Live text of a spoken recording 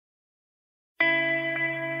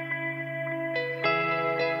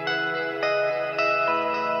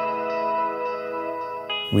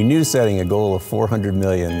We knew setting a goal of 400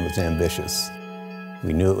 million was ambitious.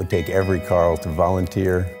 We knew it would take every Carl to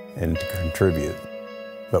volunteer and to contribute,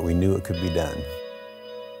 but we knew it could be done.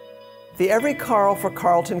 The Every Carl for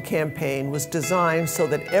Carleton campaign was designed so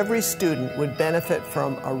that every student would benefit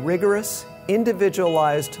from a rigorous,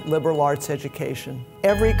 individualized liberal arts education.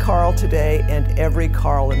 Every Carl today and every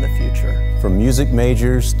Carl in the future. From music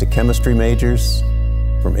majors to chemistry majors,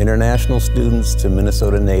 from international students to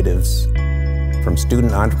Minnesota natives, from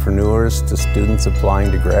student entrepreneurs to students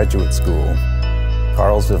applying to graduate school,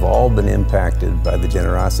 Carls have all been impacted by the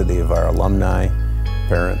generosity of our alumni,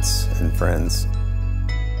 parents, and friends.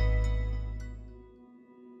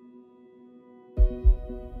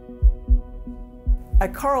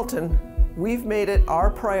 At Carleton, we've made it our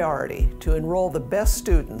priority to enroll the best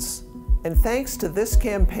students, and thanks to this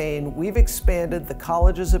campaign, we've expanded the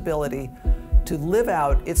college's ability to live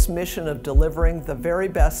out its mission of delivering the very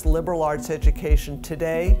best liberal arts education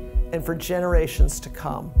today and for generations to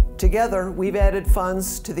come. Together, we've added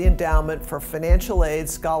funds to the endowment for financial aid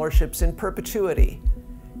scholarships in perpetuity,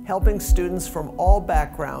 helping students from all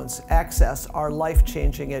backgrounds access our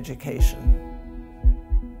life-changing education.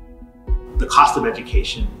 The cost of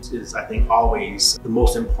education is, I think, always the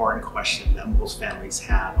most important question that most families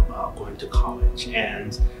have about going to college.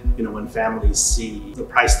 And when families see the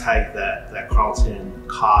price tag that Carleton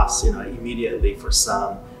costs, immediately for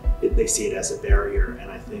some, they see it as a barrier.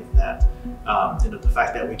 And I think that the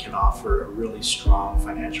fact that we can offer a really strong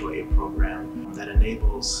financial aid program that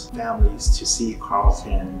enables families to see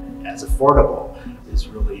Carleton as affordable is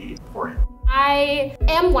really important. I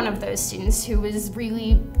am one of those students who was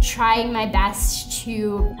really trying my best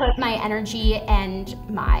to put my energy and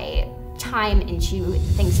my time into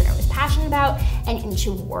things that I was passionate about and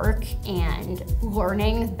into work and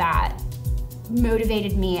learning that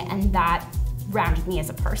motivated me and that rounded me as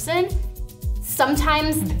a person.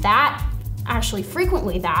 Sometimes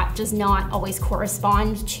frequently that does not always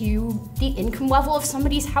correspond to the income level of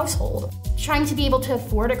somebody's household. Trying to be able to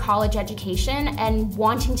afford a college education and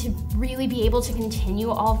wanting to really be able to continue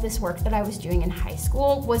all of this work that I was doing in high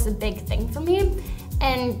school was a big thing for me.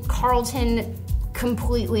 And Carleton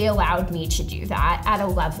completely allowed me to do that at a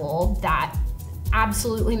level that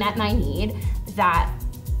absolutely met my need, that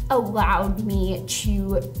allowed me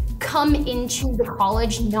to come into the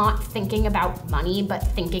college not thinking about money, but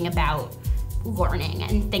thinking about learning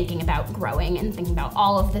and thinking about growing and thinking about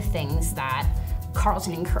all of the things that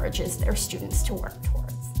Carleton encourages their students to work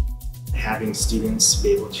towards. Having students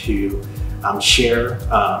be able to share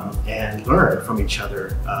and learn from each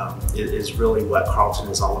other is really what Carleton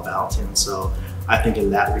is all about. And so I think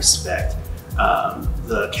in that respect,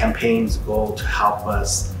 the campaign's goal to help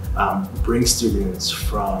us bring students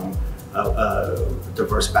from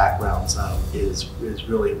diverse backgrounds is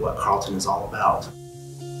really what Carleton is all about.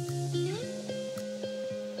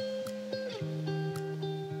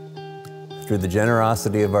 Through the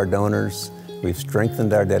generosity of our donors, we've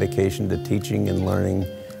strengthened our dedication to teaching and learning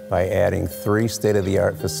by adding 3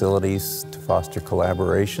 state-of-the-art facilities to foster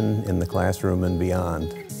collaboration in the classroom and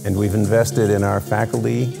beyond. And we've invested in our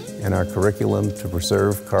faculty and our curriculum to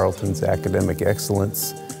preserve Carleton's academic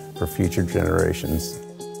excellence for future generations.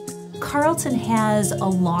 Carleton has a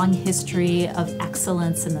long history of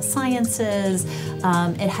excellence in the sciences.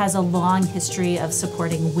 It has a long history of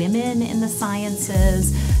supporting women in the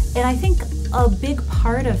sciences. And I think a big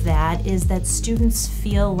part of that is that students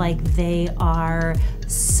feel like they are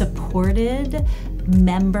supported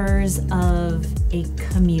members of a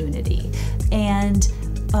community. And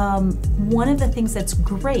one of the things that's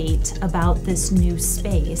great about this new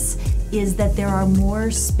space is that there are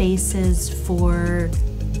more spaces for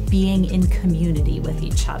being in community with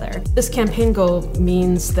each other. This campaign goal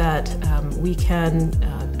means that we can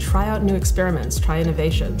try out new experiments, try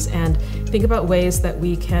innovations, and think about ways that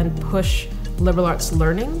we can push liberal arts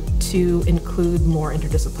learning to include more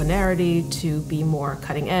interdisciplinarity, to be more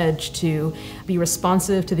cutting edge, to be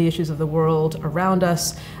responsive to the issues of the world around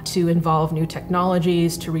us, to involve new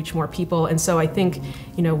technologies, to reach more people. And so I think,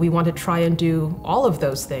 we want to try and do all of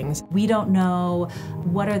those things. We don't know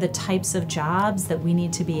what are the types of jobs that we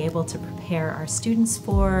need to be able to prepare our students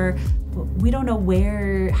for. We don't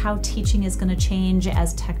know how teaching is going to change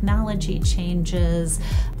as technology changes,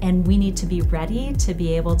 and we need to be ready to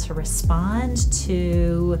be able to respond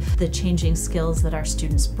to the changing skills that our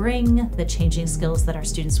students bring, the changing skills that our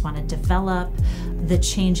students want to develop, the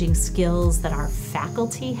changing skills that our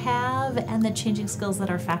faculty have, and the changing skills that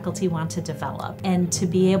our faculty want to develop. And to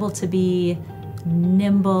be able to be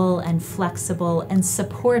nimble and flexible and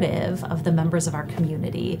supportive of the members of our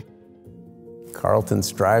community. Carleton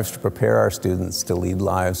strives to prepare our students to lead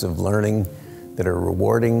lives of learning, that are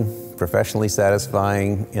rewarding, professionally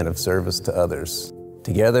satisfying, and of service to others.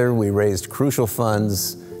 Together, we raised crucial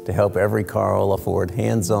funds to help every Carl afford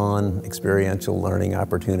hands-on, experiential learning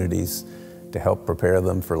opportunities to help prepare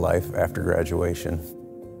them for life after graduation.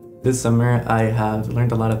 This summer, I have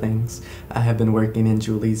learned a lot of things. I have been working in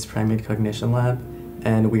Julie's primate cognition lab,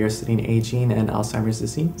 and we are studying aging and Alzheimer's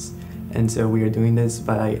disease. And so we are doing this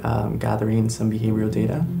by gathering some behavioral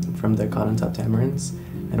data from the cotton top tamarins,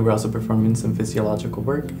 and we're also performing some physiological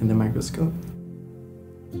work in the microscope.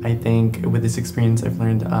 I think with this experience, I've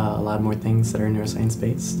learned a lot more things that are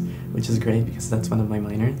neuroscience-based, which is great because that's one of my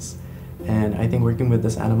minors. And I think working with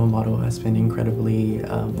this animal model has been incredibly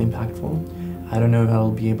impactful. I don't know if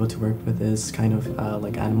I'll be able to work with this kind of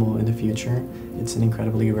like animal in the future. It's an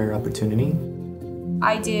incredibly rare opportunity.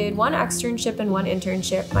 I did one externship and one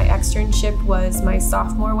internship. My externship was my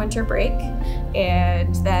sophomore winter break,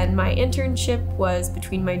 and then my internship was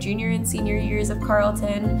between my junior and senior years of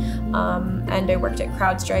Carleton, and I worked at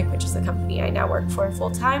CrowdStrike, which is the company I now work for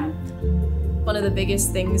full-time. One of the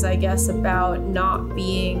biggest things, I guess, about not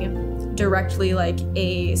being directly like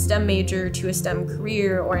a STEM major to a STEM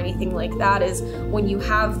career or anything like that is when you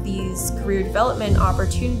have these career development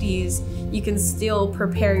opportunities, you can still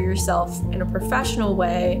prepare yourself in a professional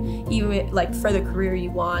way, even like for the career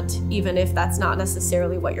you want, even if that's not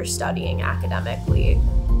necessarily what you're studying academically.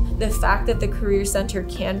 The fact that the Career Center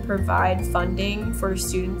can provide funding for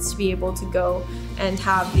students to be able to go and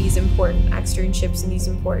have these important externships and these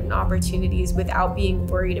important opportunities without being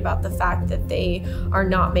worried about the fact that they are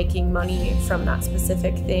not making money from that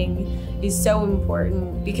specific thing is so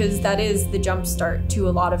important, because that is the jumpstart to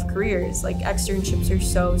a lot of careers. Like externships are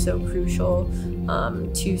so crucial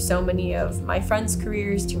to so many of my friends'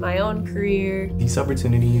 careers, to my own career. These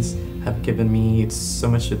opportunities have given me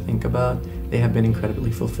so much to think about. They have been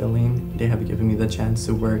incredibly fulfilling. They have given me the chance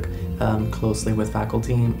to work closely with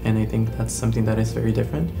faculty, and I think that's something that is very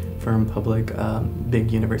different from public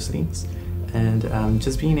big universities. And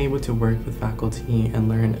just being able to work with faculty and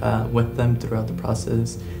learn with them throughout the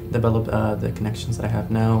process, develop the connections that I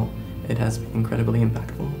have now, it has been incredibly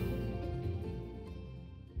impactful.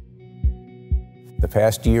 The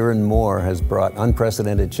past year and more has brought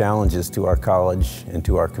unprecedented challenges to our college and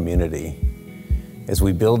to our community. As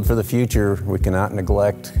we build for the future, we cannot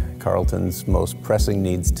neglect Carleton's most pressing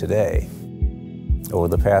needs today. Over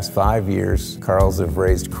the past 5 years, Carls have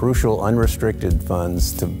raised crucial unrestricted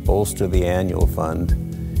funds to bolster the annual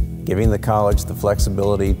fund, giving the college the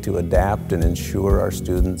flexibility to adapt and ensure our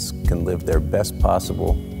students can live their best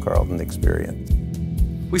possible Carleton experience.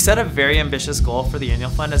 We set a very ambitious goal for the annual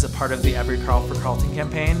fund as a part of the Every Carl for Carleton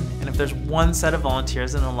campaign, and if there's one set of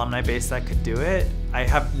volunteers and alumni base that could do it, I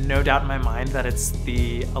have no doubt in my mind that it's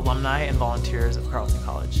the alumni and volunteers of Carleton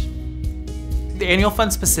College. The annual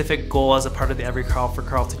fund specific goal as a part of the Every Carl for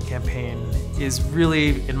Carleton campaign is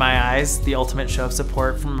really, in my eyes, the ultimate show of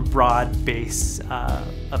support from a broad base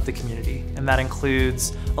of the community, and that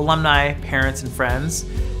includes alumni, parents, and friends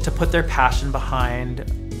to put their passion behind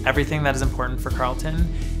everything that is important for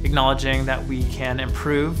Carleton, acknowledging that we can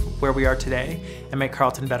improve where we are today and make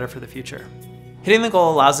Carleton better for the future. Hitting the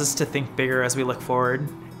goal allows us to think bigger as we look forward,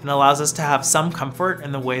 and allows us to have some comfort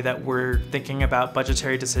in the way that we're thinking about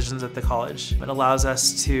budgetary decisions at the college. It allows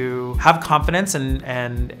us to have confidence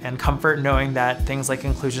and comfort knowing that things like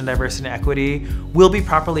inclusion, diversity, and equity will be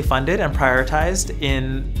properly funded and prioritized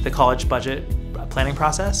in the college budget planning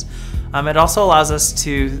process. It also allows us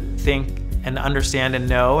to think and understand and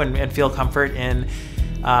know and feel comfort in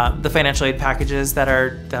the financial aid packages that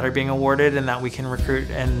are being awarded, and that we can recruit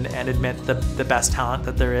and admit the best talent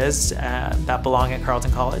that there is that belong at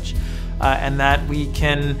Carleton College, and that we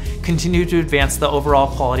can continue to advance the overall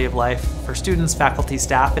quality of life for students, faculty,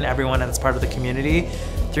 staff, and everyone that's part of the community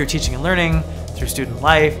through teaching and learning, through student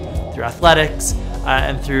life, through athletics,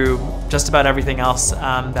 and through just about everything else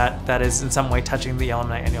that is in some way touching the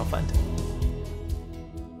Alumni Annual Fund.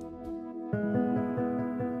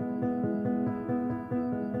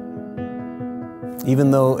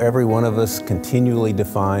 Even though every one of us continually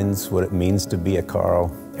defines what it means to be a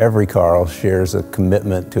Carl, every Carl shares a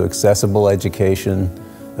commitment to accessible education,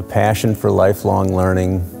 a passion for lifelong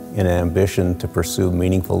learning, and an ambition to pursue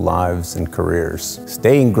meaningful lives and careers.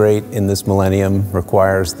 Staying great in this millennium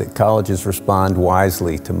requires that colleges respond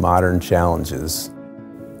wisely to modern challenges.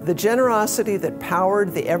 The generosity that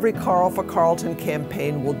powered the Every Carl for Carleton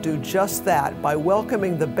campaign will do just that by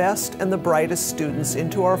welcoming the best and the brightest students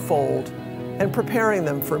into our fold and preparing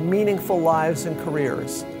them for meaningful lives and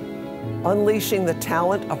careers, unleashing the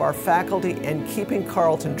talent of our faculty and keeping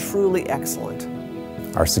Carleton truly excellent.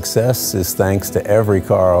 Our success is thanks to every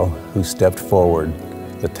Carl who stepped forward,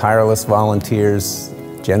 the tireless volunteers,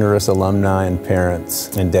 generous alumni and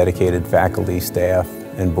parents, and dedicated faculty, staff,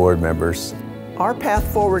 and board members. Our path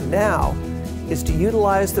forward now is to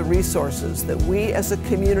utilize the resources that we as a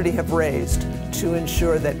community have raised to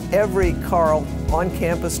ensure that every Carl on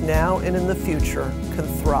campus now and in the future can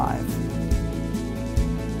thrive.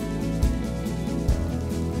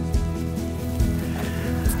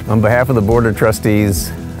 On behalf of the Board of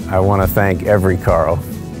Trustees, I want to thank every Carl.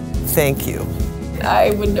 Thank you.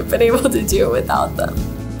 I wouldn't have been able to do it without them.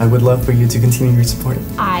 I would love for you to continue your support.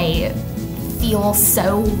 I feel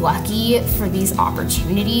so lucky for these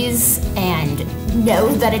opportunities and know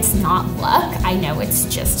that it's not luck. I know it's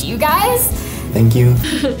just you guys. Thank you.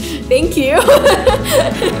 Thank you.